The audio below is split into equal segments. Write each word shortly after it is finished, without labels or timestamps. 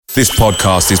This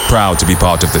podcast is proud to be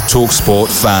part of the TalkSport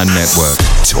Fan Network.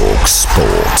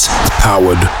 TalkSport.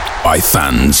 Powered by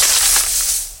fans.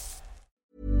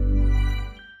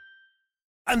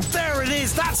 And there it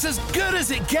is, that's as good as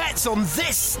it gets on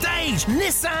this stage.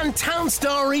 Nissan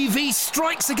Townstar EV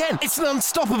strikes again. It's an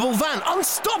unstoppable van,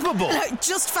 unstoppable.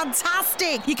 Just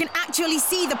fantastic. You can actually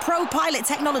see the ProPilot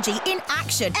technology in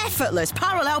action. Effortless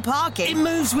parallel parking. It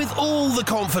moves with all the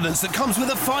confidence that comes with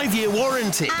a 5-year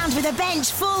warranty. And with a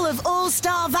bench full of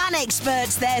all-star van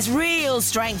experts, there's real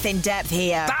strength in depth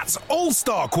here. That's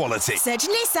all-star quality. Search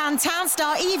Nissan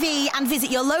Townstar EV and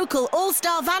visit your local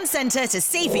all-star van centre to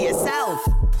see for yourself.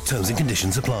 Terms and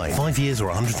conditions apply. 5 years or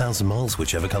 100,000 miles,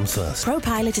 whichever comes first.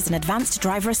 ProPilot is an advanced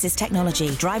driver assist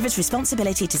technology. Driver's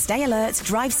responsibility to stay alert,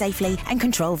 drive safely, and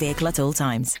control vehicle at all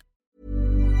times.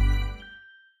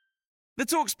 The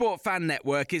TalkSport Fan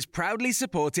Network is proudly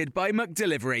supported by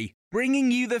McDelivery, bringing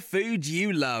you the food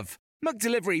you love.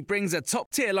 McDelivery brings a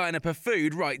top-tier lineup of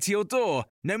food right to your door.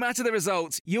 No matter the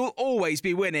result, you'll always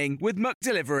be winning with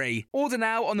McDelivery. Order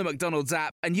now on the McDonald's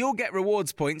app and you'll get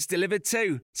rewards points delivered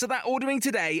too. So that ordering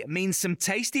today means some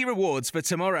tasty rewards for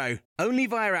tomorrow. Only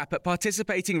via app at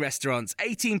participating restaurants.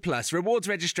 18 plus. Rewards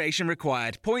registration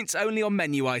required. Points only on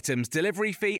menu items.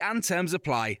 Delivery fee and terms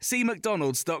apply. See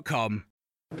mcdonalds.com.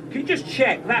 Can you just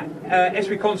check that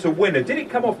Esri Concert winner? Did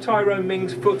it come off Tyrone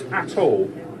Mings' foot at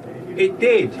all? It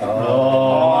did.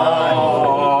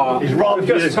 Oh. He's robbed.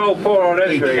 We've just told poor on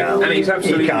Esri, and he's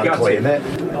absolutely gutted. Clean it.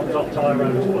 Not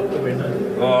Tyrone's foot to win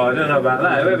it. Oh, I don't know about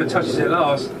that. Whoever touches it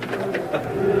last.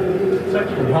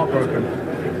 I'm heartbroken.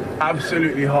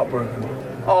 Absolutely heartbroken.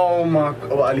 Oh my God.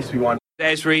 Well, at least we won.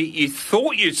 Esri, you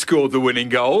thought you'd scored the winning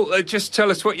goal. Just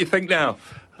tell us what you think now.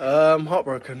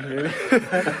 Heartbroken, really.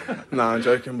 Nah, I'm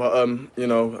joking, but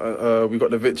we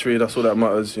got the victory. That's all that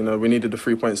matters. You know, we needed the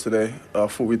 3 points today. I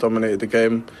thought we dominated the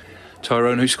game.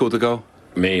 Tyrone, who scored the goal?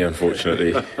 Me,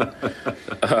 unfortunately.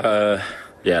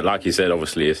 Yeah, like you said,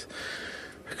 obviously it's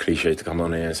a cliche to come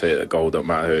on here and say that goal don't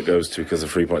matter who it goes to because the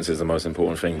 3 points is the most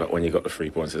important thing. But when you got the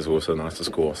 3 points, it's also nice to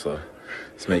score. So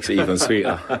this makes it even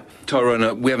sweeter.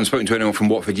 Tyrone, we haven't spoken to anyone from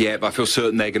Watford yet, but I feel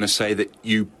certain they're going to say that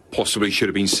you possibly should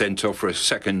have been sent off for a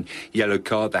second yellow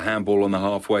card, the handball on the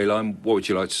halfway line. What would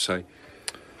you like to say?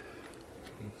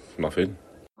 Nothing.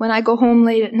 When I go home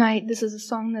late at night, this is a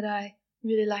song that I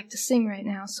really like to sing right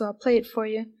now, so I'll play it for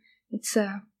you. It's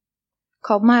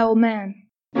called My Old Man.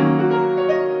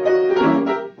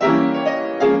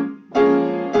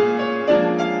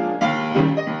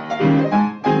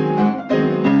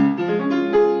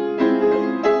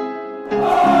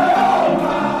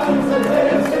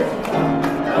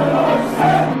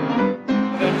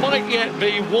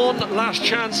 Be one last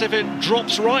chance if it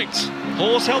drops right.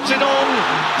 Horse helps it on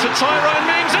to Tyrone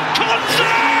Mings and Konsa!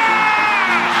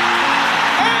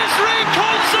 Esri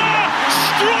Konsa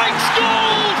strikes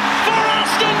gold for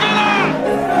Aston Villa!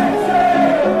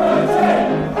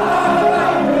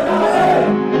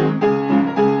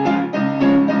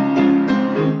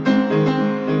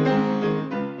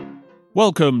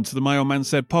 Welcome to the My Old Man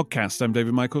Said podcast. I'm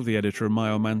David Michael, the editor of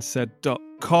myoldmansaid.com.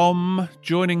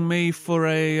 Joining me for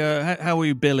a how are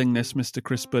you billing this, Mr.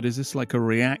 Chris Budd? Is this like a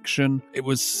reaction? It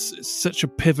was such a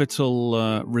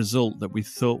pivotal result that we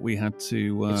thought we had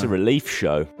to it's a relief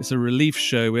show. It's a relief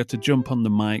show. We had to jump on the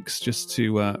mics just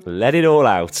to let it all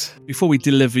out before we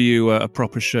deliver you a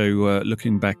proper show,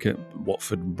 looking back at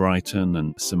Watford and Brighton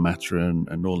and Sumatra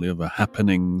and all the other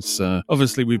happenings.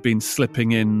 Obviously we've been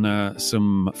slipping in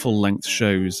some full-length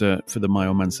shows for the My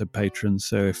Old Man Said patrons,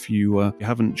 so if you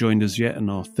haven't joined us yet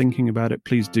and are thinking about it,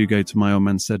 please do go to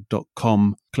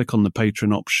myoldmansaid.com, click on the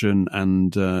patron option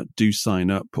and do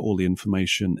sign up. All the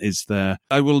information is there.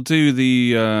 I will do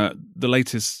the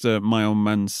latest My Old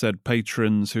Man Said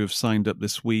patrons who have signed up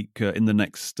this week in the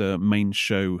next main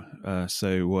show,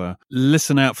 so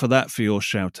listen out for that for your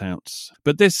shout outs.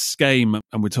 But this game,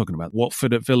 and we're talking about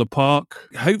Watford at Villa Park,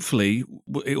 hopefully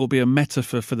it will be a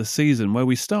metaphor for the season where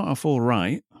we start off all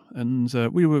right and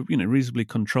we were, reasonably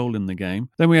controlling the game.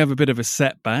 Then we have a bit of a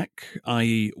setback,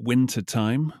 i.e. winter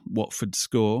time, Watford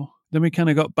score. Then we kind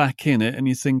of got back in it and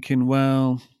you're thinking,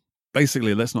 well,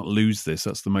 basically, let's not lose this.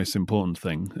 That's the most important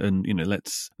thing. And,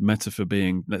 let's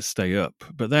stay up.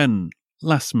 But then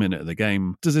last minute of the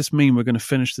game, does this mean we're going to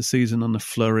finish the season on a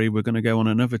flurry? We're going to go on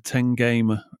another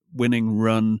 10-game winning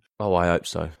run? Oh, I hope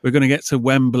so. We're going to get to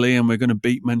Wembley and we're going to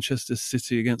beat Manchester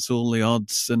City against all the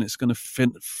odds, and it's going to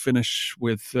finish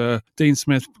with Dean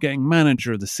Smith getting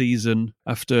manager of the season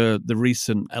after the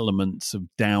recent elements of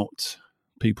doubt,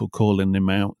 people calling him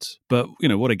out. But,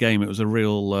 what a game. It was a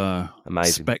real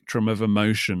amazing spectrum of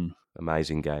emotion.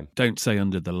 Amazing game. Don't say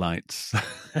under the lights.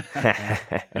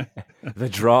 The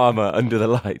drama under the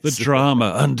lights. The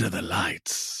drama under the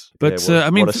lights. But yeah, I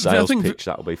mean, what a sales I think pitch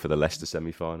that'll be for the Leicester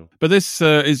semi-final. But this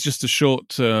is just a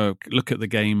short look at the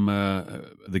game.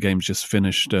 The game's just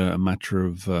finished a matter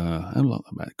of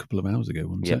about a couple of hours ago,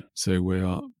 wasn't it? So we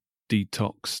are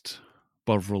detoxed,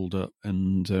 bovrilled up,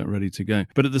 and ready to go.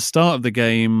 But at the start of the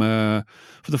game,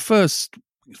 for the first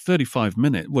 35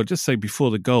 minutes, well, just say before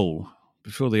the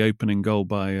opening goal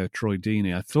by Troy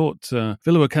Deeney, I thought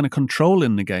Villa were kind of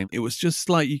controlling the game. It was just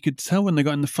like you could tell when they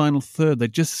got in the final third,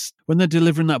 when they're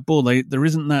delivering that ball, there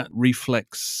isn't that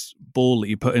reflex ball that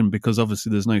you put in because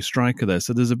obviously there's no striker there.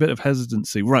 So there's a bit of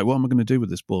hesitancy. Right, what am I going to do with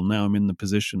this ball? Now I'm in the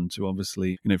position to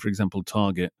obviously, for example,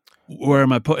 target. Where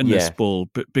am I putting this ball?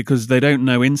 But because they don't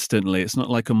know instantly, it's not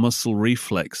like a muscle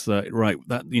reflex that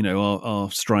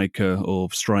our striker or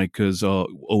strikers are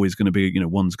always going to be,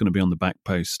 one's going to be on the back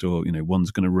post or,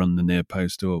 one's going to run the near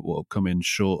post or come in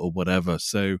short or whatever.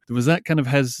 So there was that kind of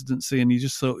hesitancy and you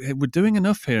just thought, hey, we're doing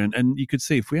enough here. And you could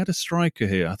see if we had a striker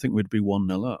here, I think we'd be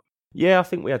 1-0 up. Yeah, I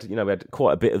think we had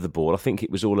quite a bit of the ball. I think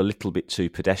it was all a little bit too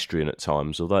pedestrian at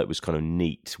times, although it was kind of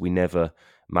neat. We never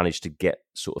managed to get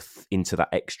sort of into that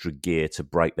extra gear to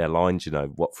break their lines.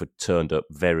 Watford turned up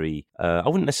very, I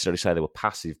wouldn't necessarily say they were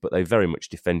passive, but they very much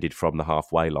defended from the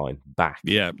halfway line back.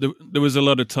 Yeah, there was a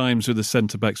lot of times where the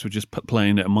centre-backs were just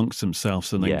playing it amongst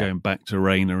themselves and then going back to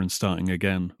Reina and starting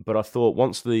again. But I thought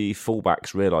once the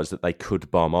fullbacks realised that they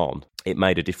could bomb on, it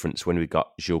made a difference when we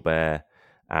got Gilbert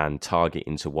and Target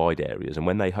into wide areas. And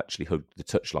when they actually hugged the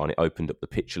touchline, it opened up the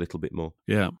pitch a little bit more.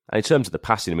 Yeah. And in terms of the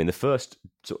passing, the first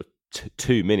sort of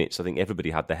 2 minutes, I think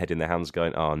everybody had their head in their hands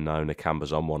going, oh no,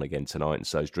 Nakamba's on one again tonight and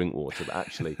so's Drinkwater. But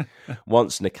actually,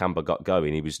 once Nakamba got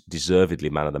going, he was deservedly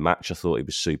man of the match. I thought he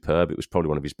was superb. It was probably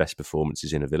one of his best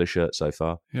performances in a Villa shirt so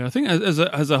far. Yeah, I think as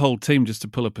a whole team, just to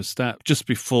pull up a stat, just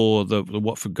before the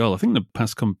Watford goal, I think the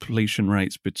pass completion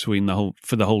rates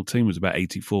for the whole team was about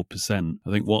 84%.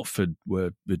 I think Watford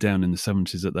were down in the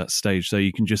 70s at that stage. So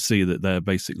you can just see that they're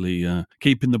basically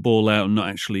keeping the ball out and not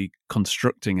actually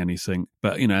constructing anything.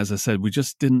 But, as I said, we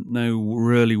just didn't know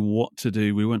really what to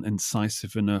do. We weren't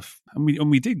incisive enough. And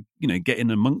we did, get in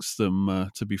amongst them,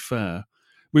 to be fair.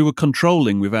 We were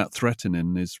controlling without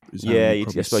threatening. I suppose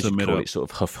you'd call it sort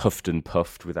of huffed and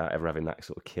puffed without ever having that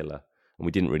sort of killer. And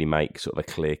we didn't really make sort of a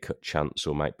clear-cut chance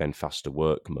or make Ben Foster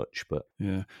work much. But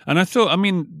yeah, and I thought,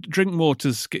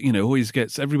 Drinkwater's, always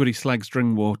gets, everybody slags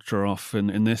Drinkwater off,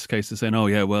 and in this case they're saying, oh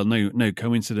yeah, well, no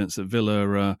coincidence that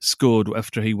Villa scored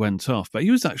after he went off. But he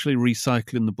was actually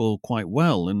recycling the ball quite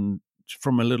well, and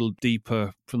from a little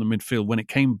deeper from the midfield, when it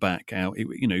came back out,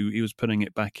 he was putting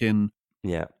it back in.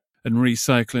 Yeah. And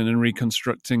recycling and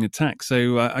reconstructing attack.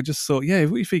 So I just thought,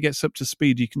 if he gets up to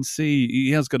speed, you can see he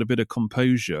has got a bit of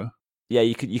composure. Yeah,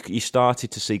 you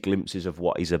started to see glimpses of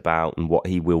what he's about and what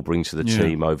he will bring to the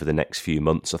team over the next few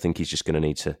months. I think he's just going to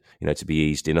need to be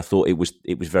eased in. I thought it was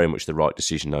very much the right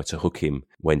decision though to hook him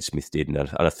when Smith did, and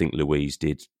I think Luiz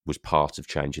was part of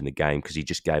changing the game because he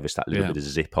just gave us that little bit of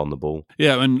zip on the ball.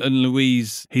 Yeah, and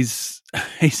Luiz, he's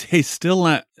still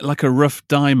like a rough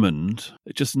diamond.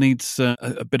 It just needs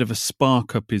a bit of a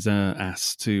spark up his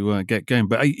ass to get going.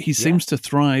 But he seems to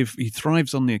thrive. He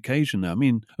thrives on the occasion now. I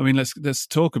mean, let's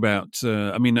talk about.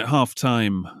 At half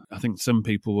time, I think some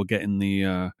people were getting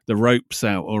the ropes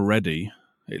out already.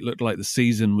 It looked like the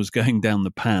season was going down the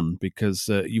pan because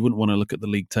you wouldn't want to look at the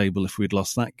league table if we'd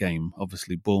lost that game.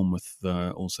 Obviously, Bournemouth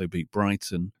also beat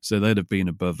Brighton, so they'd have been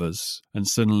above us. And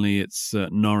suddenly it's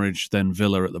Norwich, then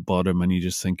Villa at the bottom, and you're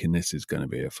just thinking this is going to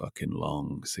be a fucking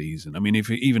long season.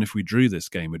 Even if we drew this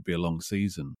game, it'd be a long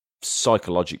season.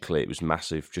 Psychologically, it was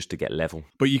massive just to get level.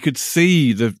 But you could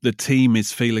see the team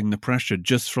is feeling the pressure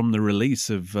just from the release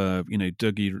of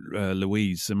Dougie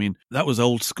Luiz. That was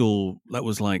old school. That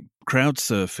was like crowd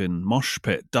surfing, mosh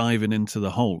pit, diving into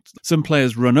the Holt. Some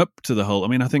players run up to the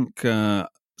Holt. I think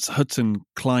Hudson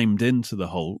climbed into the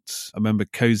Holt. I remember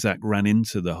Kozak ran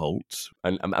into the Holt.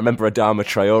 And I remember Adama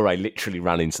Traore literally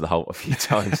ran into the Holt a few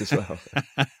times as well.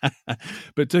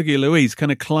 But Dougie Luiz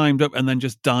kind of climbed up and then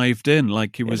just dived in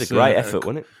like he was... It was a great effort,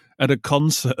 wasn't it? At a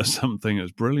concert or something. It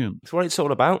was brilliant. It's what it's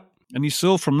all about. And you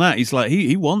saw from that, he's like,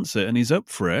 he wants it and he's up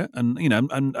for it. And,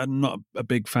 I'm not a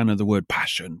big fan of the word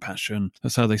passion.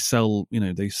 That's how they sell,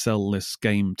 they sell this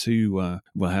game to,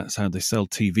 that's how they sell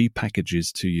TV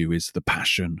packages to you, is the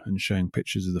passion and showing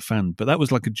pictures of the fan. But that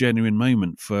was like a genuine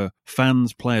moment for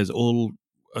fans, players, all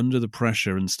under the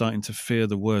pressure and starting to fear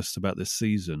the worst about this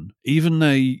season, even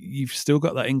though you've still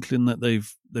got that inkling that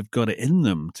they've got it in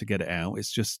them to get it out.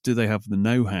 It's just, do they have the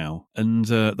know-how? And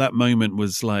that moment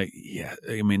was like, yeah,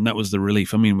 I mean, that was the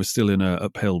relief. I mean, we're still in an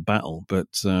uphill battle, but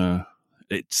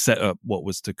it set up what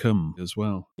was to come as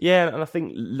well. Yeah, and I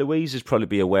think Luiz is probably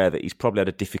be aware that he's probably had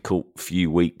a difficult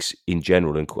few weeks in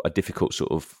general and a difficult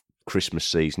sort of Christmas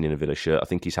season in a Villa shirt. I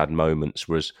think he's had moments,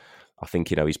 whereas I think,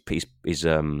 his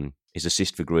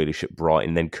assist for Grealish at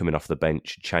Brighton, then coming off the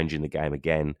bench, changing the game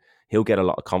again, he'll get a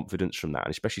lot of confidence from that,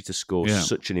 and especially to score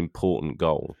such an important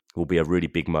goal will be a really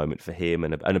big moment for him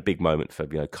and a big moment for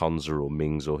Konza or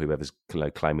Mings or whoever's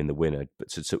claiming the winner. But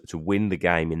to win the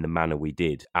game in the manner we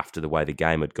did after the way the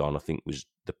game had gone, I think was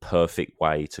the perfect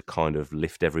way to kind of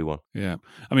lift everyone. Yeah.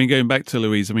 I mean, going back to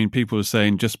Luiz, I mean, people are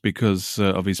saying just because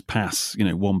of his pass,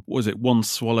 one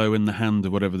swallow in the hand or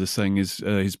whatever they're saying is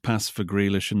his pass for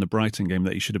Grealish in the Brighton game,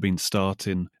 that he should have been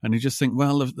starting. And you just think,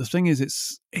 well, the thing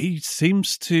is, he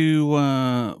seems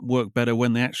to work better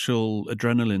when the actual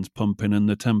adrenaline's pumping and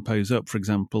the tempo's up. For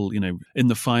example, in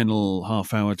the final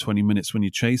half hour, 20 minutes when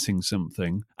you're chasing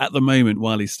something, at the moment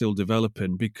while he's still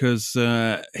developing, because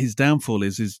his downfall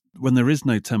is when there is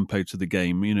no tempo to the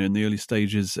game, in the early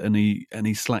stages, and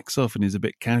he slacks off and he's a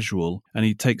bit casual and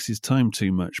he takes his time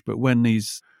too much. But when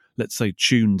he's, let's say,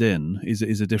 tuned in,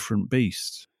 is a different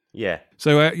beast. Yeah.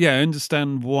 So, I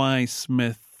understand why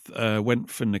Smith went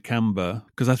for Nakamba,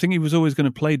 because I think he was always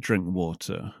going to play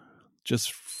Drinkwater,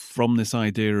 just from this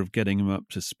idea of getting him up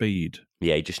to speed.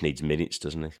 Yeah, he just needs minutes,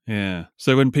 doesn't he? Yeah.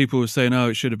 So when people were saying,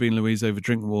 it should have been Luiz over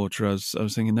Drinkwater, I was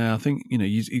thinking, no, I think,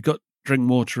 you got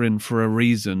Drinkwater in for a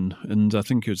reason, and I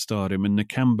think you'd start him. And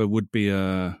Nakamba would be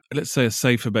a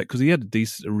safer bet, because he had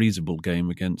a reasonable game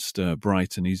against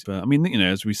Brighton. He's,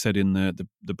 as we said in the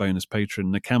bonus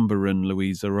patron, Nakamba and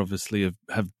Luiz are obviously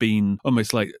have been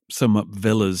almost like sum up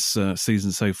Villa's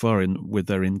season so far with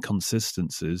their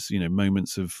inconsistencies.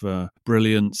 Moments of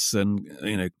brilliance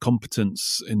and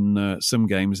competence in some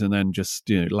games, and then just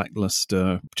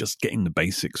lackluster, just getting the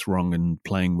basics wrong and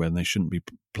playing when they shouldn't be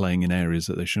playing in areas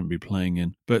that they shouldn't be playing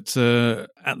in. But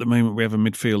at the moment, we have a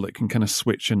midfield that can kind of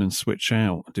switch in and switch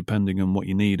out depending on what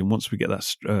you need. And once we get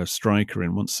that striker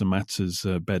in, once Samatta's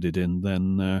bedded in,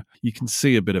 then you can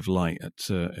see a bit of light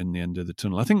in the end of the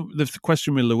tunnel. I think the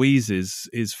question with Luiz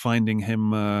is finding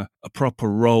him a proper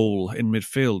role in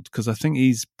midfield, because I think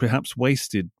he's perhaps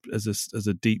wasted as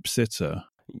a deep sitter.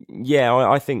 Yeah,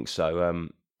 I think so.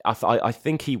 I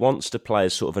think he wants to play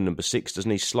as sort of a number 6,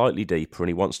 doesn't he? Slightly deeper, and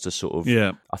he wants to sort of...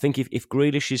 Yeah. I think if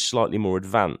Grealish is slightly more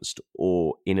advanced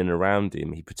or in and around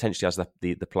him, he potentially has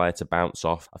the player to bounce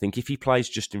off. I think if he plays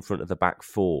just in front of the back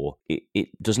four, it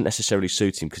doesn't necessarily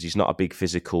suit him, because he's not a big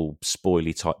physical,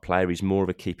 spoily type player. He's more of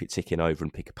a keep it ticking over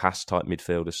and pick a pass type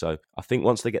midfielder. So I think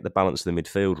once they get the balance of the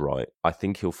midfield right, I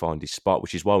think he'll find his spot,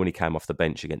 which is why when he came off the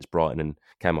bench against Brighton and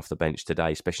came off the bench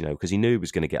today, especially because he knew he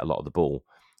was going to get a lot of the ball,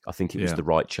 I think it was the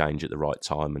right change at the right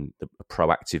time, and a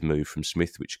proactive move from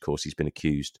Smith, which, of course, he's been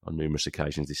accused on numerous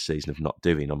occasions this season of not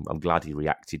doing. I'm glad he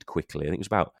reacted quickly. I think it was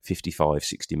about 55,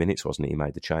 60 minutes, wasn't it? He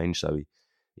made the change, so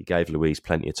he gave Luiz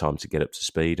plenty of time to get up to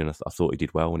speed, and I thought he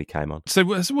did well when he came on. So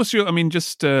what's your,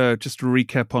 just to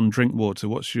recap on Drinkwater,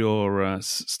 what's your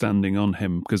standing on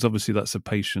him? Because obviously that's a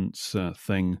patience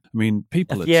thing. I mean,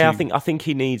 people are I think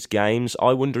he needs games.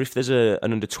 I wonder if there's an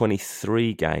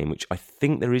under-23 game, which I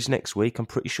think there is next week. I'm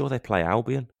pretty sure they play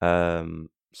Albion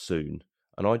soon.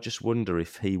 And I just wonder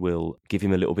if he will give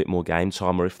him a little bit more game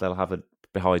time, or if they'll have a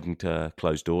behind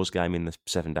closed doors game in the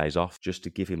 7 days off, just to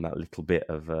give him that little bit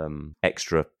of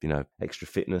extra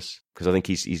fitness, because I think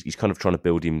he's kind of trying to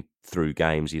build him through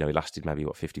games. He lasted maybe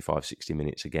 55, 60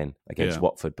 minutes again against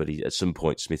Watford, but at some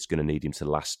point Smith's going to need him to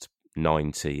last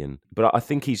 90. But I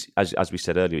think he's, as we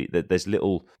said earlier, there's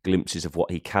little glimpses of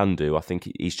what he can do. I think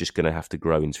he's just going to have to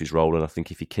grow into his role, and I think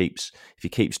if he keeps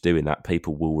doing that,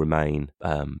 people will remain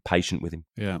patient with him.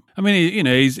 Yeah, I mean,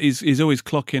 he's always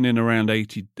clocking in around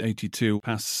 80, 82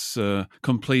 pass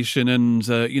completion, and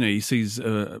he sees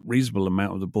a reasonable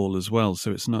amount of the ball as well.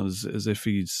 So it's not as if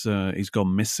he's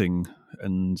gone missing.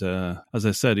 And as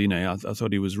I said, I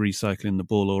thought he was recycling the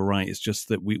ball all right. It's just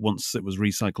that once it was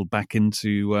recycled back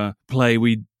into play,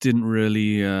 we didn't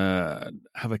really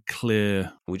have a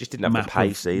clear. We just didn't have the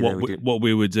pace either. What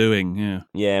we were doing,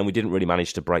 yeah, and we didn't really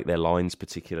manage to break their lines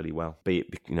particularly well. Be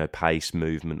it pace,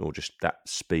 movement, or just that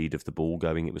speed of the ball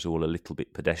going. It was all a little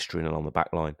bit pedestrian along the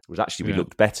back line. It was actually we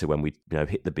looked better when we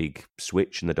hit the big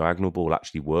switch, and the diagonal ball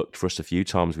actually worked for us a few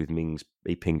times with Mings.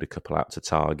 He pinged a couple out to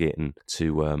target and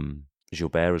to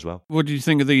Gilbert as well. What do you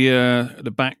think of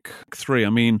the back three? I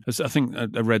mean, I think I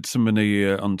read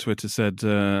somebody on Twitter said,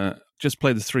 just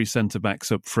play the three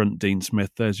centre-backs up front, Dean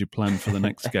Smith. There's your plan for the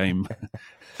next game.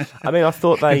 I mean, I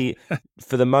thought they,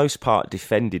 for the most part,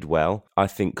 defended well. I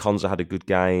think Konsa had a good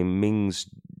game. Mings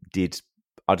did,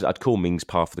 I'd call Mings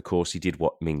par for the course. He did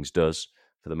what Mings does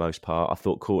for the most part. I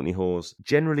thought Courtney Hawes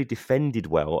generally defended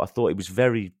well. I thought it was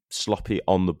very sloppy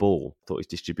on the ball. I thought his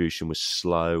distribution was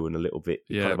slow and a little bit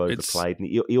kind of overplayed. And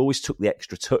he always took the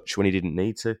extra touch when he didn't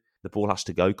need to. The ball has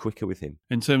to go quicker with him.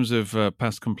 In terms of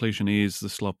pass completion, he is the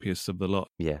sloppiest of the lot.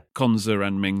 Yeah. Konsa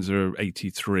and Mings are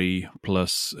 83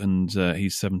 plus, and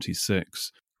he's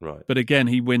 76. Right. But again,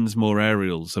 he wins more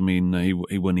aerials. I mean,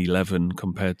 he won 11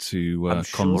 compared to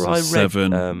Konsa's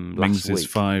 7. Mings is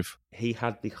 5. He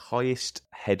had the highest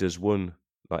headers won,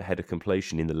 like header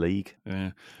completion in the league.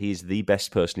 Yeah. He is the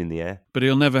best person in the air. But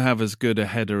he'll never have as good a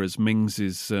header as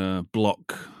Mings's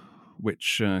block,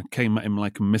 which came at him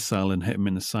like a missile and hit him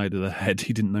in the side of the head.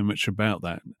 He didn't know much about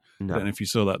that. No. I don't know if you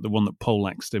saw that, the one that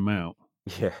poleaxed him out.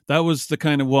 Yeah. That was the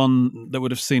kind of one that would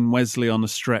have seen Wesley on a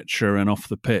stretcher and off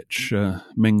the pitch.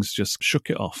 Mings just shook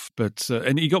it off. But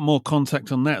and he got more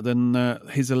contact on that than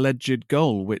his alleged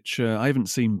goal, which I haven't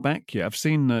seen back yet. I've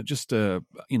seen just a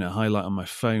highlight on my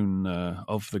phone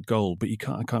of the goal, but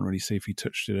I can't really see if he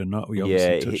touched it or not.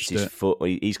 It hits his foot.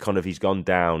 He's gone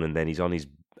down and then he's on his.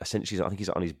 Essentially, I think he's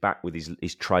on his back with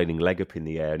his trailing leg up in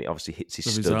the air, and it obviously hits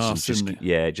his studs.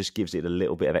 It just gives it a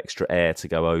little bit of extra air to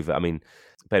go over. I mean,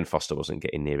 Ben Foster wasn't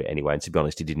getting near it anyway, and to be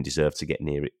honest, he didn't deserve to get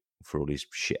near it for all his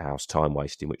shithouse time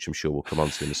wasting, which I'm sure we'll come on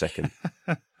to in a second.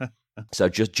 So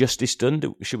justice done,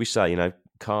 should we say?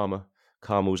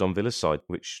 Karma was on Villa's side,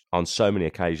 which on so many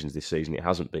occasions this season it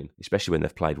hasn't been, especially when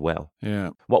they've played well.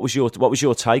 Yeah. What was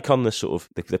your take on the sort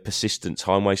of the persistent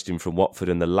time wasting from Watford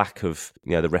and the lack of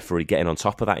the referee getting on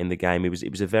top of that in the game? It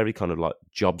was a very kind of like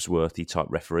Jobsworthy type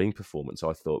refereeing performance,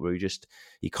 I thought, where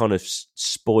he kind of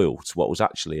spoilt what was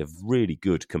actually a really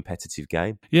good competitive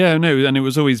game. Yeah, no, and it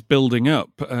was always building up.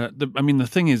 The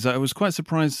thing is, I was quite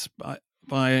surprised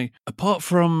by apart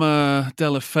from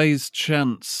Della Fay's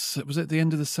chance, was it the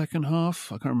end of the second half?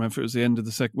 I can't remember if it was the end of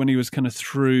the second, when he was kind of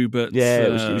through, but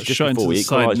it was just shot into the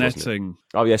side netting.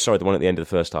 Oh yeah, sorry, the one at the end of the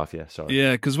first half. Yeah, sorry.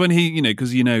 Yeah, because when he's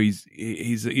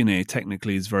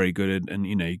technically he's very good,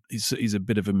 and he's a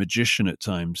bit of a magician at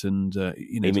times, and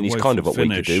he's kind of what we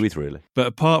could do with, really. But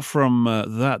apart from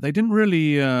that, they didn't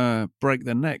really break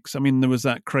their necks. I mean, there was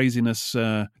that craziness,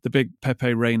 the big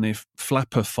Pepe Reina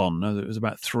flapper-thon. It was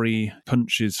about 3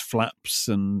 punches, flaps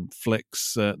and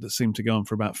flicks that seemed to go on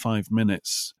for about 5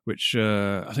 minutes, which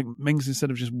I think Mings,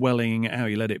 instead of just welling it out,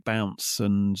 he let it bounce,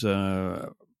 and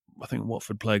I think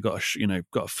Watford player got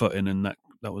a foot in, and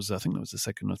that was the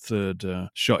second or third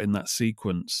shot in that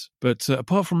sequence. But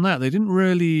apart from that, they didn't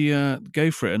really go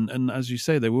for it, and as you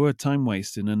say, they were time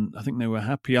wasting, and I think they were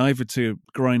happy either to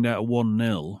grind out a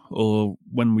 1-0, or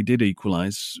when we did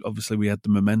equalise, obviously we had the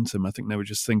momentum. I think they were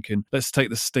just thinking, let's take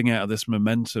the sting out of this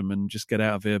momentum and just get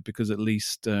out of here, because at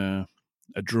least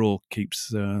a draw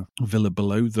keeps Villa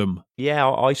below them. Yeah,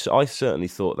 I certainly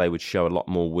thought they would show a lot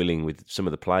more willing with some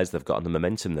of the players they've got and the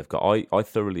momentum they've got. I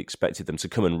thoroughly expected them to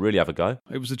come and really have a go.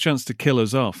 It was a chance to kill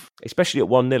us off. Especially at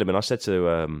 1-0. I mean, I said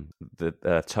to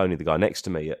Tony, the guy next to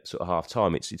me at sort of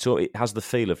half-time, it has the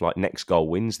feel of like next goal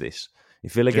wins this.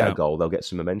 If Villa get a goal, they'll get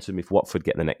some momentum. If Watford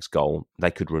get the next goal,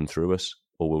 they could run through us,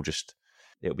 or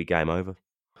it'll be game over.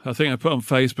 I think I put on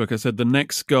Facebook, I said the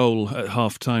next goal at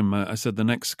half-time, I said the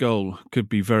next goal could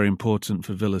be very important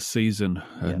for Villa's season,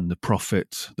 and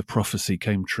the prophecy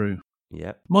came true.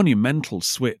 Yeah. Monumental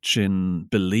switch in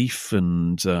belief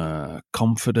and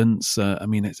confidence. I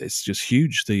mean, it's just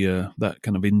huge, that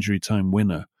kind of injury time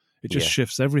winner. It just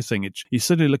shifts everything. You're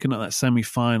suddenly looking at that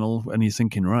semi-final and you're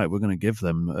thinking, right, we're going to give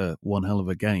them one hell of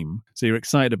a game. So you're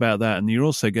excited about that. And you're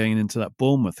also going into that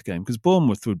Bournemouth game, because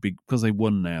Bournemouth would be, because they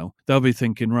won now, they'll be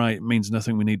thinking, right, it means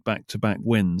nothing. We need back-to-back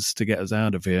wins to get us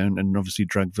out of here and obviously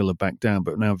drag Villa back down.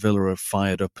 But now Villa are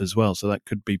fired up as well. So that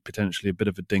could be potentially a bit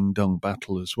of a ding-dong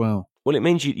battle as well. Well, it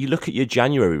means you look at your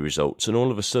January results and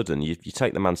all of a sudden you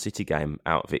take the Man City game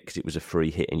out of it because it was a free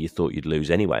hit and you thought you'd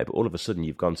lose anyway. But all of a sudden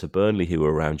you've gone to Burnley, who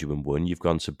were around you and won. You've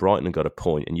gone to Brighton and got a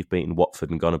point, and you've beaten Watford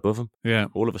and gone above them. Yeah.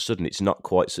 All of a sudden it's not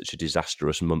quite such a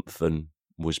disastrous month and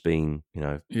was being,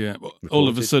 Yeah. Well, all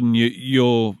of a sudden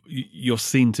you're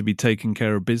seen to be taking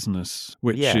care of business,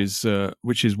 which is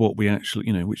what we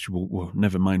actually, which we'll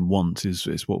never mind want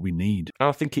is what we need. And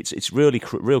I think it's really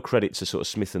real credit to sort of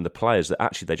Smith and the players that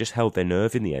actually they just held their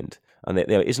nerve in the end, and it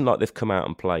isn't like they've come out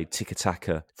and played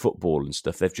tiki-taka football and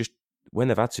stuff. They've just when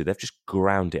they've had to, they've just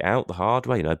ground it out the hard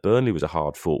way. Burnley was a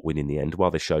hard-fought win in the end,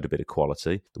 while they showed a bit of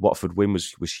quality. The Watford win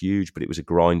was huge, but it was a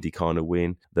grindy kind of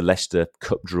win. The Leicester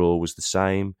Cup draw was the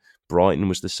same. Brighton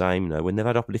was the same. When they've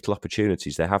had little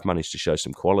opportunities, they have managed to show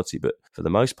some quality, but for the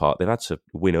most part, they've had to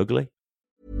win ugly.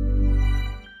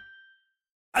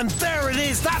 And there it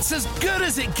is, that's as good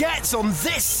as it gets on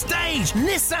this stage.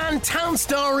 Nissan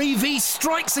Townstar EV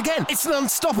strikes again. It's an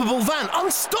unstoppable van,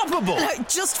 unstoppable. Look,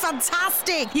 just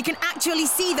fantastic. You can actually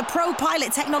see the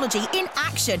ProPilot technology in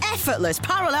action. Effortless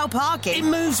parallel parking. It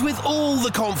moves with all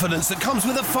the confidence that comes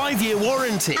with a 5-year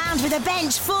warranty. And with a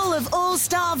bench full of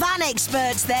all-star van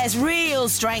experts, there's real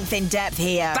strength in depth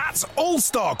here. That's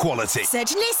all-star quality.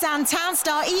 Search Nissan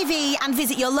Townstar EV and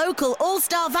visit your local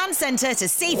all-star van centre to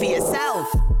see for yourself.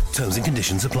 Terms and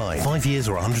conditions apply. 5 years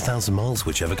or 100,000 miles,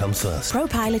 whichever comes first.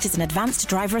 ProPilot is an advanced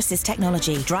driver assist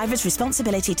technology. Driver's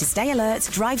responsibility to stay alert,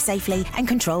 drive safely, and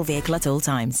control vehicle at all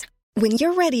times. When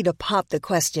you're ready to pop the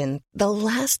question, the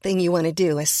last thing you want to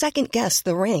do is second-guess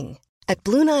the ring. At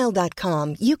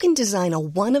BlueNile.com, you can design a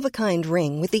one-of-a-kind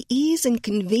ring with the ease and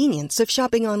convenience of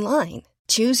shopping online.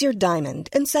 Choose your diamond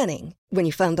and setting. When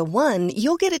you find the one,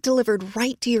 you'll get it delivered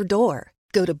right to your door.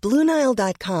 Go to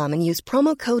BlueNile.com and use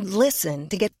promo code LISTEN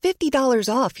to get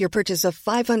 $50 off your purchase of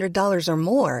 $500 or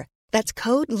more. That's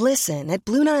code LISTEN at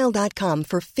BlueNile.com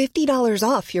for $50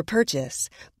 off your purchase.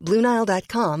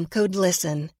 BlueNile.com, code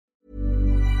LISTEN.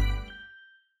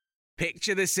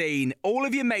 Picture the scene. All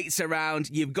of your mates around,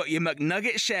 you've got your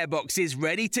McNugget share boxes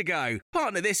ready to go.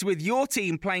 Partner this with your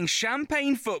team playing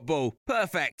champagne football.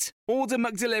 Perfect. Order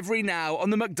McDelivery now on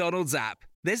the McDonald's app.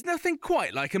 There's nothing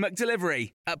quite like a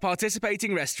McDelivery. At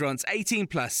participating restaurants, 18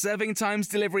 plus, serving times,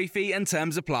 delivery fee and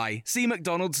terms apply. See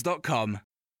mcdonalds.com.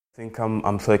 I think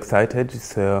I'm so excited.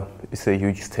 It's a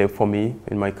huge step for me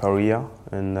in my career,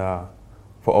 and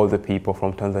for all the people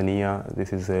from Tanzania,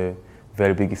 this is a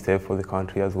very big step for the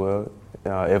country as well.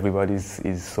 Everybody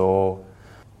is so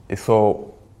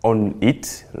on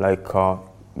it, like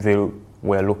they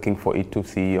were looking for it to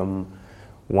see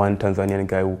one Tanzanian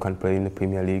guy who can play in the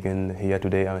Premier League, and here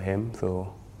today I am,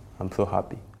 so I'm so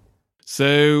happy.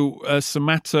 So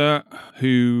Samatta,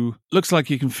 who looks like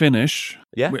he can finish.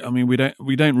 Yeah.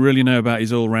 We don't really know about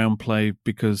his all-round play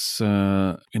because we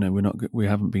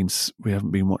haven't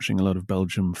been watching a lot of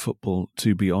Belgium football,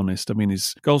 to be honest. I mean,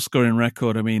 his goal-scoring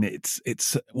record. I mean,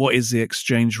 it's what is the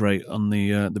exchange rate on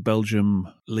the Belgium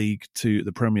league to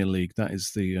the Premier League? That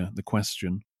is the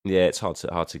question. Yeah, it's hard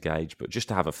to gauge, but just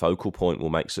to have a focal point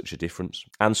will make such a difference.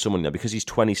 And someone, because he's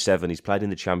 27, he's played in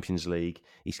the Champions League.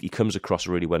 He comes across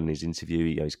really well in his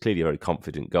interview. He's clearly a very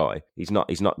confident guy. He's not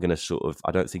going to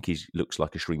I don't think he looks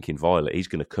like a shrinking violet. He's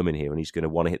going to come in here and he's going to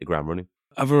want to hit the ground running.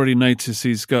 I've already noticed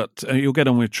he's got. You'll get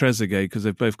on with Trezeguet because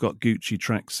they've both got Gucci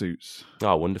tracksuits.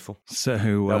 Oh, wonderful! So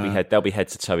they'll be head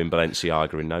to toe in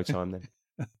Balenciaga in no time then.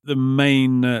 The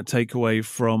main takeaway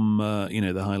from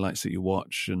the highlights that you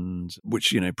watch, and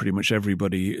which pretty much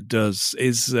everybody does,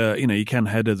 is you can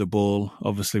header the ball.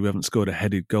 Obviously, we haven't scored a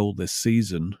headed goal this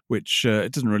season, which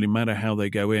it doesn't really matter how they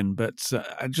go in. But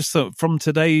I just thought from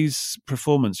today's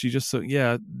performance, you just thought,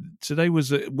 today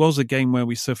was a game where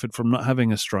we suffered from not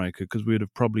having a striker because we would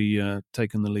have probably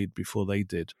taken the lead before they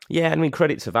did. Yeah, I mean,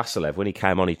 credit to Vasilev. When he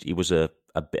came on, he was a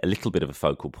little bit of a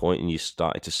focal point, and you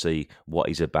started to see what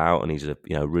he's about, and he's a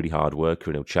really hard worker,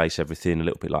 and he'll chase everything a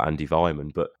little bit like Andy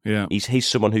Weimann. But yeah, he's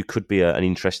someone who could be an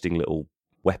interesting little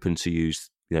weapon to use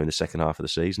in the second half of the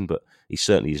season, but he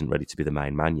certainly isn't ready to be the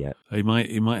main man yet. He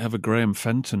might have a Graham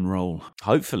Fenton role.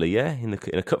 Hopefully, yeah, in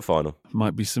a cup final.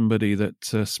 Might be somebody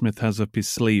that Smith has up his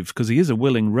sleeve because he is a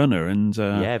willing runner, and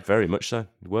yeah, very much so.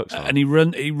 It works hard. And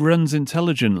he runs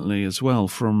intelligently as well.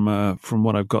 From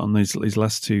what I've got on these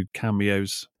last two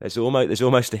cameos, there's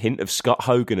almost a hint of Scott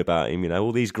Hogan about him.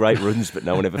 All these great runs, but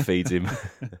no one ever feeds him.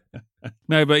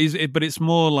 No, but it's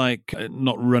more like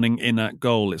not running in at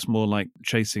goal. It's more like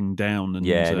chasing down and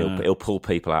and he'll pull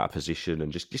people out of position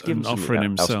and just give them offering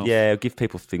himself. Else. Yeah, he'll give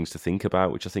people things to think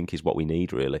about, which I think is what we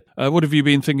need really. What have you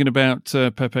been thinking about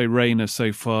Pepe Reina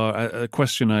so far? A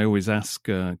question I always ask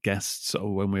guests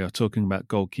when we are talking about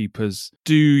goalkeepers: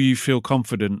 do you feel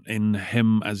confident in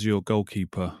him as your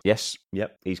goalkeeper? Yes.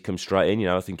 Yep. He's come straight in.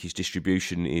 I think his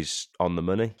distribution is on the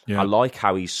money. Yeah. I like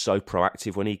how he's so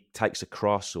proactive when he takes a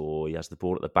cross or he has the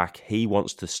ball at the back. He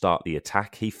wants to start the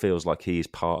attack. He feels like he is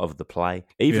part of the play.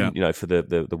 Even, for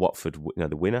the Watford,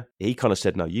 the winner, he kind of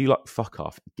said, no, you fuck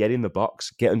off. Get in the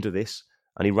box. Get under this.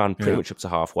 And he ran pretty much up to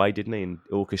halfway, didn't he? And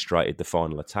orchestrated the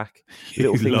final attack.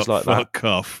 Little things like that. Fuck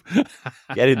off.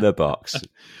 Get in the box.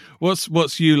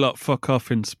 What's you lot fuck off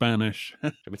in Spanish? Do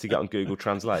you want me to get on Google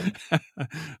Translate?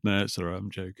 No, it's all right. I'm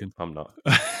joking. I'm not.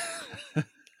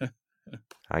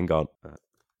 Hang on.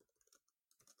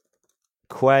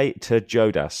 Que te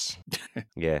jodas.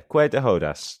 Yeah, que te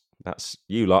jodas. That's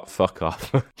you lot, fuck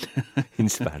off in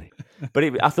Spanish. But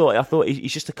I thought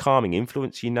he's just a calming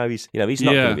influence. He's not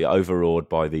going to be overawed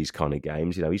by these kind of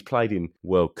games. He's played in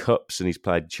World Cups and he's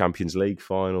played Champions League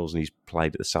finals and he's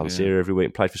played at the San Siro every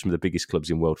week. Played for some of the biggest clubs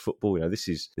in world football. This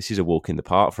is a walk in the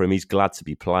park for him. He's glad to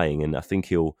be playing, and I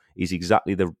think he's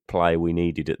exactly the player we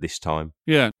needed at this time.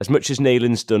 Yeah. As much as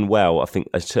Neelan's done well, I think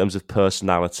in terms of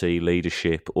personality,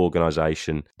 leadership,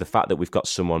 organisation, the fact that we've got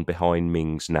someone behind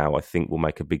Mings now, I think will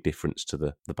make a big difference to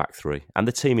the back three and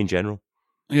the team in general.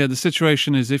 Yeah, the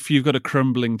situation is if you've got a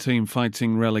crumbling team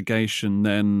fighting relegation,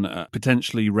 then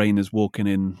potentially Rayner's walking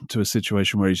into a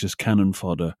situation where he's just cannon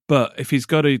fodder. But if he's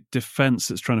got a defence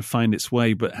that's trying to find its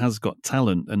way but has got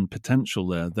talent and potential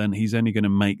there, then he's only going to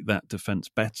make that defence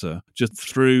better just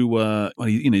through,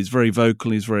 he's very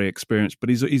vocal, he's very experienced, but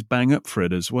he's bang up for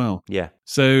it as well. Yeah.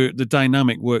 So the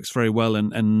dynamic works very well,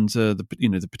 and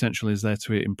the potential is there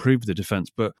to improve the defence.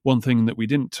 But one thing that we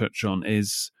didn't touch on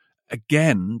is,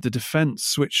 again, the defence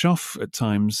switch off at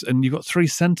times, and you've got three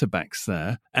centre-backs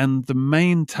there, and the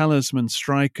main talisman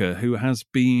striker who has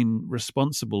been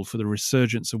responsible for the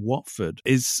resurgence of Watford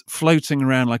is floating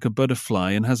around like a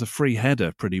butterfly and has a free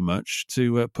header pretty much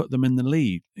to put them in the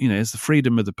lead. It's the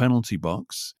freedom of the penalty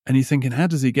box, and you're thinking, how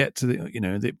does he get to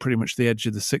the pretty much the edge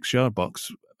of the 6-yard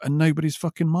box and nobody's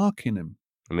fucking marking him?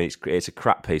 I mean, it's a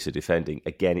crap piece of defending.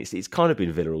 Again, it's kind of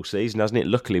been Villa all season, hasn't it?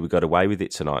 Luckily, we got away with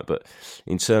it tonight. But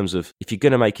in terms of, if you're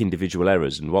going to make individual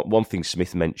errors, and one thing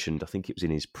Smith mentioned, I think it was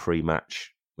in his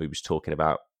pre-match, where he was talking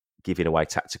about giving away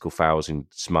tactical fouls in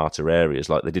smarter areas,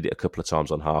 like they did it a couple of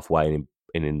times on halfway and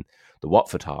in the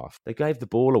Watford half. They gave the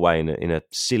ball away in a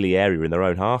silly area in their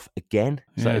own half again.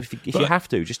 So if you have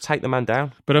to, just take the man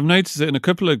down. But I've noticed it in a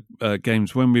couple of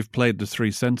games when we've played the three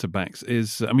centre-backs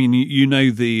is, the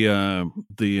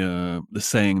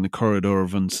saying, the corridor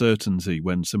of uncertainty,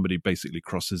 when somebody basically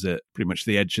crosses it, pretty much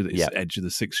the edge of the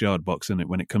 6-yard box, isn't it,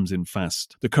 when it comes in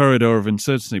fast. The corridor of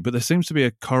uncertainty. But there seems to be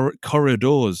a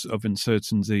corridors of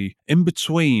uncertainty in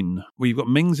between, where you've got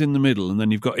Mings in the middle, and then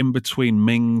you've got in between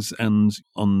Mings and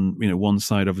on, one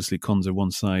side, obviously, Konsa,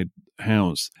 one side,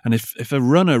 Howes. And if a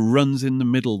runner runs in the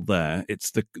middle there,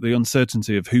 it's the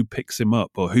uncertainty of who picks him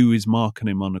up or who is marking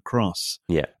him on a cross.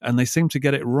 Yeah. And they seem to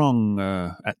get it wrong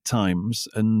at times,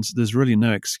 and there's really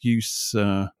no excuse.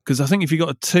 Because I think if you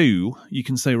got a 2, you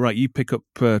can say, right, you pick up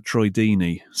Troy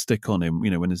Deeney, stick on him,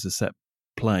 when there's a set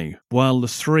play, while the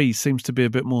 3 seems to be a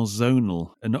bit more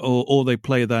zonal, and or they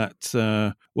play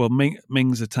that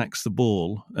Mings attacks the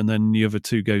ball and then the other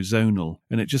 2 go zonal,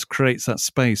 and it just creates that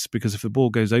space, because if the ball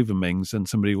goes over Mings, then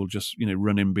somebody will just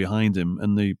run in behind him,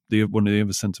 and the one of the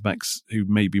other centre backs who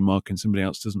may be marking somebody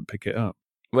else doesn't pick it up.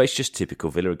 Well, it's just typical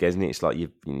Villa again, isn't it? It's like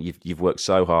you've worked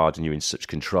so hard and you're in such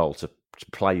control to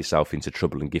play yourself into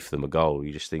trouble and give them a goal.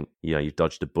 You just think, you've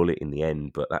dodged a bullet in the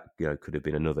end, but that, could have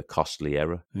been another costly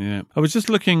error. Yeah. I was just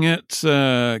looking at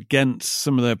Ghent,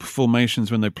 some of their formations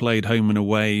when they played home and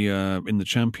away in the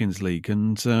Champions League,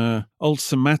 and old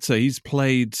Samatta, he's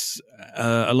played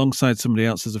alongside somebody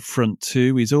else as a front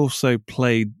 2. He's also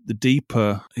played the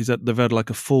deeper. They've had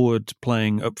like a forward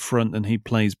playing up front, and he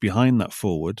plays behind that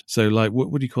forward. So, like,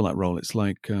 what do you call that role? It's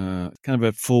like kind of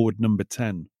a forward number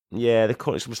 10. Yeah, they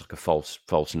call it almost like a false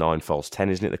 9, false 10,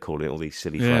 isn't it? They're calling it all these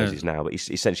silly phrases now, but he's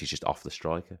essentially just off the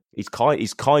striker. He's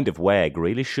kind of where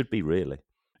Grealish should be, really.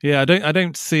 Yeah, I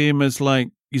don't see him as like,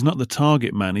 he's not the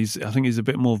target man. I think he's a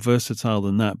bit more versatile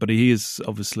than that, but he is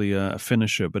obviously a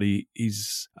finisher. But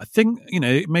he's I think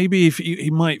maybe if he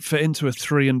might fit into a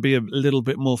 3 and be a little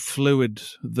bit more fluid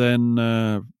than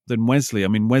Wesley. I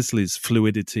mean, Wesley's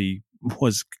fluidity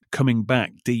was coming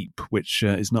back deep, which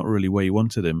is not really where you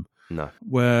wanted him. No.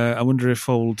 Where I wonder if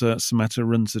old Samatta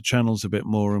runs the channels a bit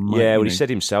more. And he said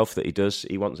himself that he does.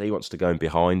 He wants to go in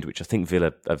behind, which I think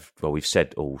Villa have. Well, we've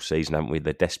said all season, haven't we?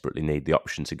 They desperately need the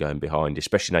option to go in behind,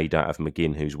 especially now you don't have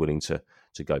McGinn, who's willing to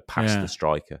go past the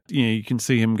striker. Yeah, you can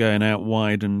see him going out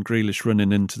wide and Grealish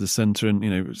running into the centre,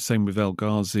 and same with El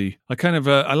Ghazi.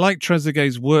 I like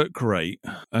Trezeguet's work rate,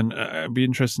 and it'd be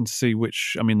interesting to see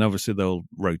which. I mean, obviously they'll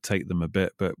rotate them a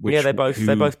bit, but they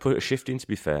both put a shift in. To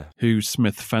be fair, who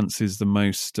Smith fancies the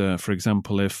most? For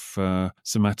example, if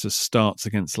Samatta starts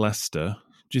against Leicester.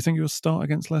 Do you think he'll start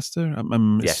against Leicester?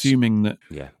 I'm assuming that.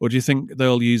 Yeah. Or do you think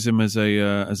they'll use him as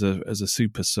a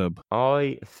super sub?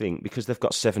 I think because they've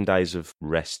got 7 days of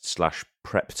rest /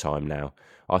 prep time now.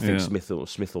 I think Smith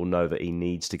will know that he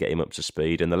needs to get him up to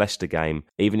speed. And the Leicester game,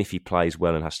 even if he plays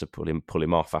well and has to pull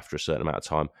him off after a certain amount of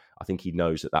time, I think he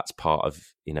knows that that's part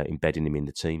of embedding him in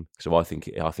the team. So I think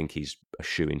he's a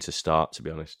shoo-in to start. To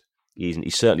be honest. He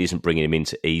certainly isn't bringing him in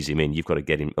to ease him in. You've got to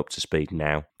get him up to speed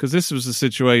now. Because this was a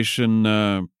situation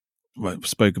I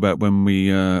spoke about when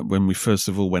we first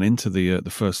of all went into the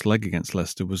first leg against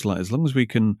Leicester, was like, as long as we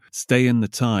can stay in the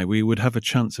tie, we would have a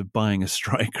chance of buying a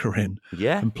striker in,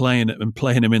 and playing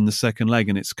him in the second leg,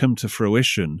 and it's come to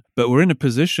fruition. But we're in a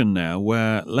position now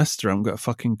where Leicester haven't got a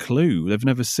fucking clue. They've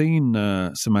never seen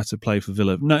Samatta play for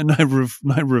Villa. Neither of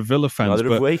Villa fans,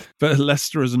 but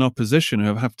Leicester as an opposition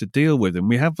who have to deal with him.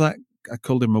 We have that. I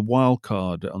called him a wild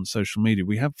card on social media.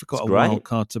 We have got a wild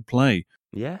card to play.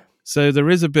 Yeah. So there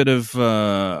is a bit of,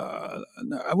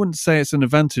 I wouldn't say it's an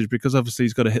advantage, because obviously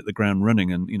he's got to hit the ground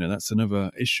running, and that's another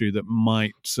issue that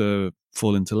might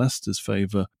fall into Leicester's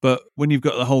favour. But when you've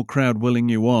got the whole crowd willing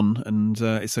you on, and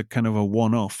it's a kind of a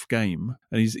one-off game,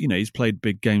 and he's played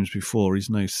big games before, he's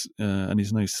no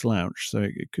slouch, so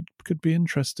it could be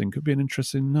interesting. Could be an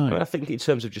interesting night. I think in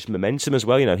terms of just momentum as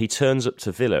well, he turns up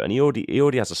to Villa and he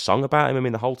already has a song about him. I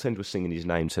mean, the whole team was singing his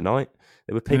name tonight.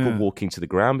 There were people walking to the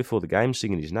ground before the game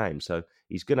singing his name, so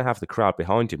he's going to have the crowd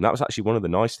behind him. That was actually one of the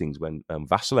nice things when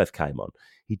Vasilev came on.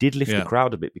 He did lift the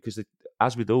crowd a bit, because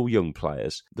as with all young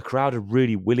players, the crowd are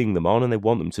really willing them on and they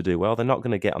want them to do well. They're not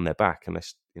going to get on their back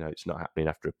unless it's not happening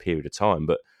after a period of time.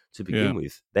 But to begin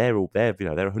with, they're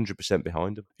 100%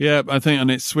 behind him. Yeah, I think,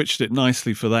 and it switched it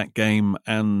nicely for that game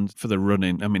and for the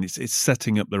running. I mean, it's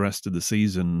setting up the rest of the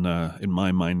season in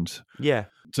my mind. Yeah,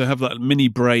 to have that mini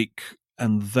break.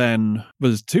 And then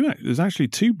there's actually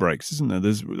two breaks, isn't there?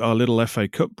 There's our little FA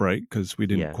Cup break because we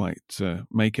didn't quite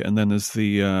make it, and then there's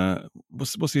the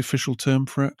what's the official term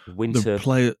for it? Winter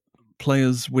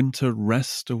players' winter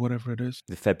rest or whatever it is.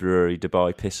 The February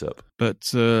Dubai piss up.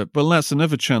 But that's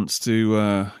another chance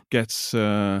to get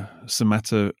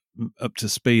Samatta up to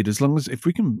speed. As long as if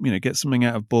we can get something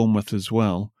out of Bournemouth as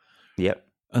well. Yep.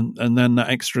 And then that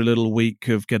extra little week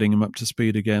of getting him up to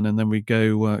speed again, and then we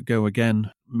go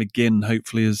again. McGinn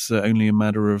hopefully is only a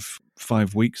matter of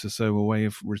 5 weeks or so away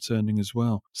of returning as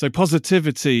well. So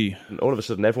positivity. And all of a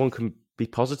sudden everyone can be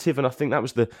positive, and I think that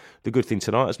was the good thing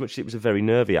tonight. As much as it was a very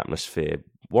nervy atmosphere,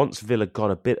 once Villa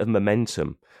got a bit of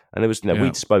momentum, and there was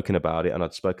we'd spoken about it, and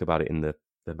I'd spoke about it in the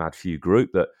Mad Few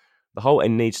group, that the whole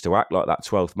end needs to act like that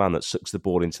 12th man that sucks the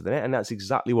ball into the net, and that's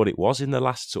exactly what it was in the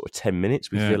last sort of 10 minutes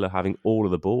with Villa having all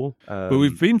of the ball. But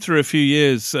we've been through a few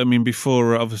years, I mean,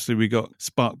 before obviously we got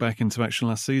sparked back into action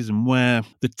last season, where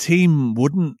the team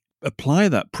wouldn't apply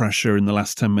that pressure in the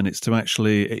last 10 minutes to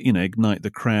actually, ignite the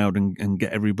crowd and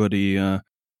get everybody...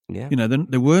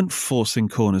 they weren't forcing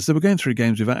corners. They were going through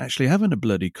games without actually having a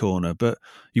bloody corner. But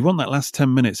you want that last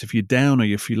 10 minutes, if you're down or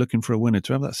if you're looking for a winner,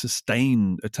 to have that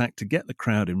sustained attack to get the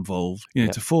crowd involved.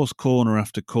 To force corner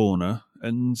after corner,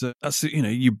 and that's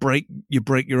you break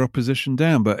your opposition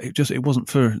down. But it wasn't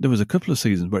for. There was a couple of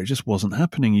seasons where it just wasn't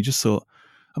happening. You just thought,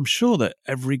 I'm sure that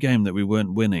every game that we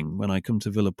weren't winning, when I come to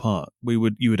Villa Park, you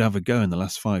would have a go in the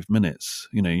last 5 minutes.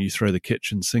 You throw the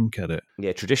kitchen sink at it.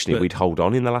 Yeah, traditionally we'd hold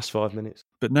on in the last 5 minutes.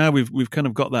 But now we've kind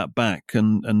of got that back,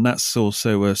 and that's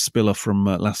also a spill-off from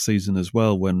last season as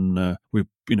well, when we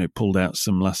pulled out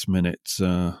some last minute.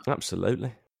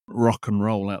 Absolutely. Rock and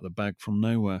roll out the bag from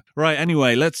nowhere. Right.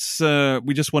 Anyway,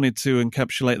 we just wanted to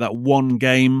encapsulate that one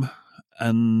game.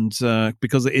 And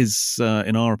because it is,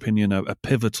 in our opinion, a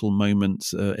pivotal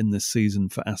moment in this season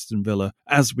for Aston Villa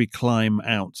as we climb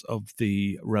out of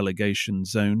the relegation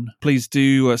zone. Please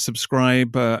do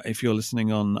subscribe if you're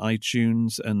listening on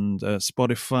iTunes and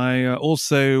Spotify.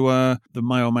 Also, the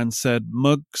My Old Man Said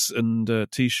mugs and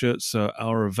T-shirts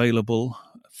are available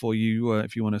for you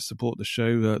if you want to support the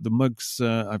show. The mugs,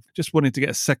 I've just wanted to get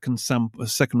a second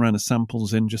round of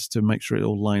samples in just to make sure it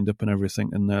all lined up and everything,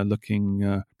 and they're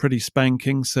looking pretty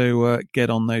spanking. So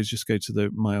get on those. Just go to the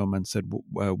My Old Man Said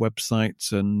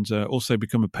website, and also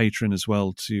become a patron as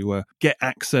well to get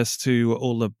access to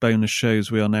all the bonus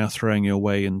shows we are now throwing your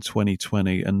way in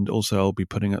 2020. And also I'll be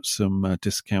putting up some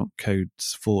discount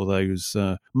codes for those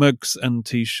mugs and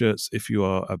T-shirts if you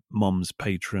are a Mom's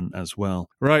patron as well.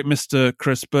 Right, Mr.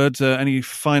 Chris Bird, any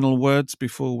final words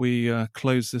before we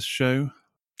close this show?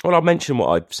 Well, I'll mention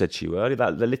what I said to you earlier,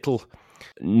 that the little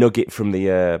nugget from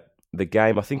the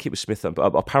game. I think it was Smith,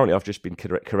 but apparently I've just been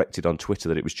corrected on Twitter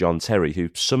that it was John Terry who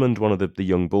summoned one of the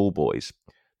young ball boys.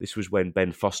 This was when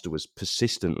Ben Foster was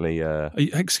persistently...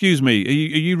 Excuse me,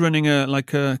 are you running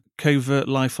a covert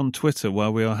life on Twitter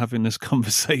while we are having this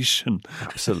conversation?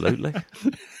 Absolutely.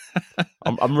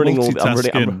 I'm running all. I'm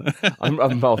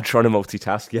trying to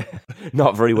multitask. Yeah,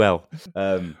 not very well.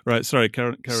 Right, sorry.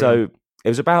 Carry so on. It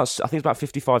was about, I think it's about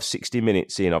 55, 60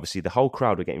 minutes in. Obviously, the whole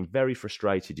crowd were getting very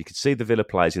frustrated. You could see the Villa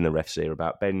players in the ref's ear,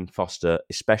 about Ben Foster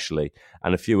especially,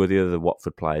 and a few of the other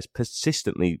Watford players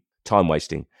persistently time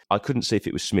wasting. I couldn't see if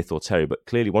it was Smith or Terry, but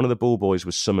clearly one of the ball boys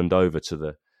was summoned over to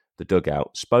the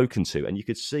dugout, spoken to, and you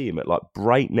could see him at like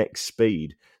breakneck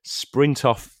speed sprint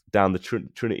off down the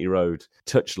Trinity Road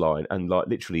touchline and like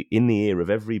literally in the ear of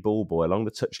every ball boy along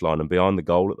the touchline and behind the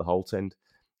goal at the Holt End.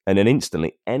 And then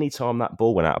instantly, any time that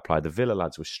ball went out of play, the Villa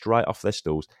lads were straight off their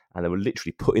stools and they were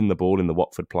literally putting the ball in the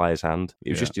Watford player's hand.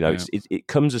 It was just, it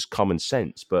comes as common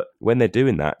sense, but when they're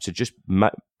doing that, to just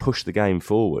push the game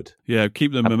forward. Yeah,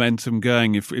 keep the momentum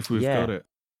going if we've got it.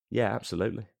 Yeah,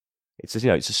 absolutely. It's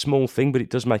it's a small thing, but it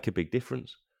does make a big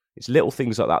difference. It's little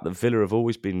things like that Villa have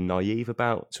always been naive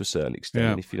about to a certain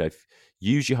extent. Yeah. If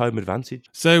use your home advantage.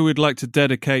 So we'd like to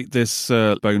dedicate this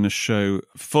bonus show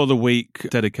for the week,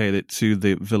 dedicate it to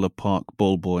the Villa Park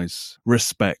Ball Boys.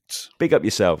 Respect. Big up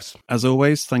yourselves. As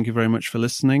always, thank you very much for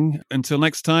listening. Until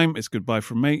next time, it's goodbye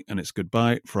from me and it's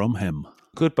goodbye from him.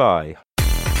 Goodbye.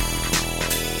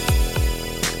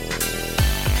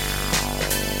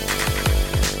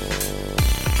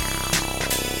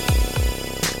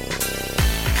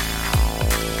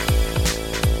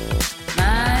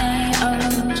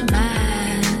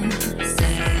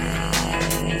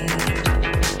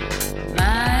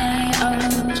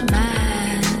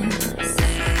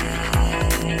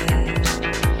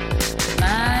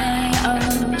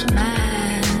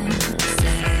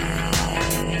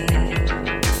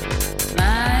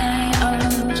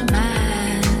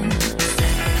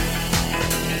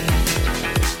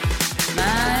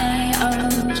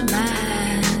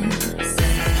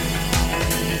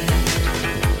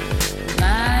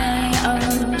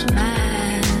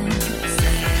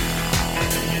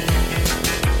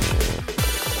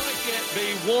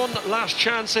 Last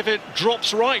chance if it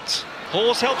drops right.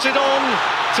 Horse helps it on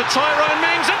to Tyrone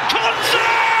Mings and Konsa!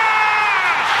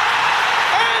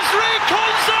 Ezri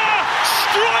Konsa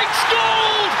strikes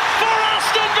gold for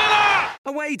Aston Villa!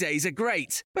 Away days are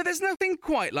great, but there's nothing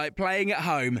quite like playing at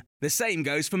home. The same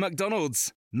goes for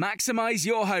McDonald's. Maximise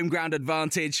your home ground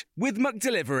advantage with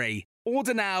McDelivery.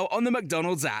 Order now on the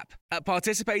McDonald's app. At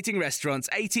participating restaurants,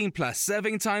 18 plus,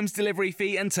 serving times, delivery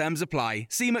fee and terms apply.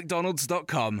 See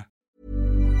mcdonalds.com.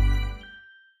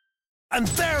 And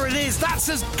there it is, that's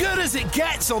as good as it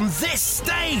gets on this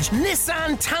stage.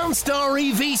 Nissan Townstar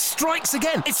EV strikes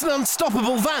again. It's an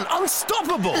unstoppable van,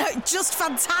 unstoppable. Look, just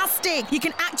fantastic. You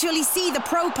can actually see the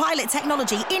ProPilot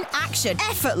technology in action.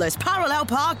 Effortless parallel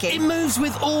parking. It moves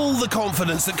with all the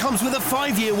confidence that comes with a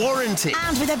 5-year warranty.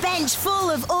 And with a bench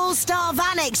full of all-star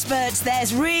van experts,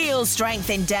 there's real strength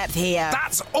in depth here.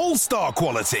 That's all-star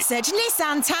quality. Search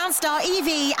Nissan Townstar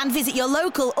EV and visit your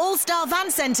local all-star van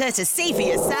centre to see for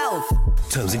yourself.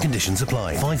 Terms and conditions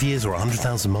apply. 5 years or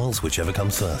 100,000 miles, whichever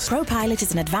comes first. ProPilot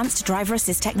is an advanced driver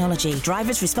assist technology.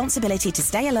 Driver's responsibility to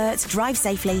stay alert, drive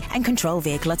safely, and control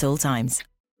vehicle at all times.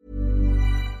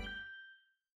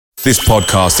 This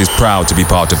podcast is proud to be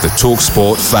part of the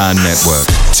TalkSport Fan Network.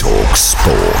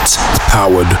 TalkSport.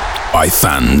 Powered by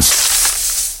fans.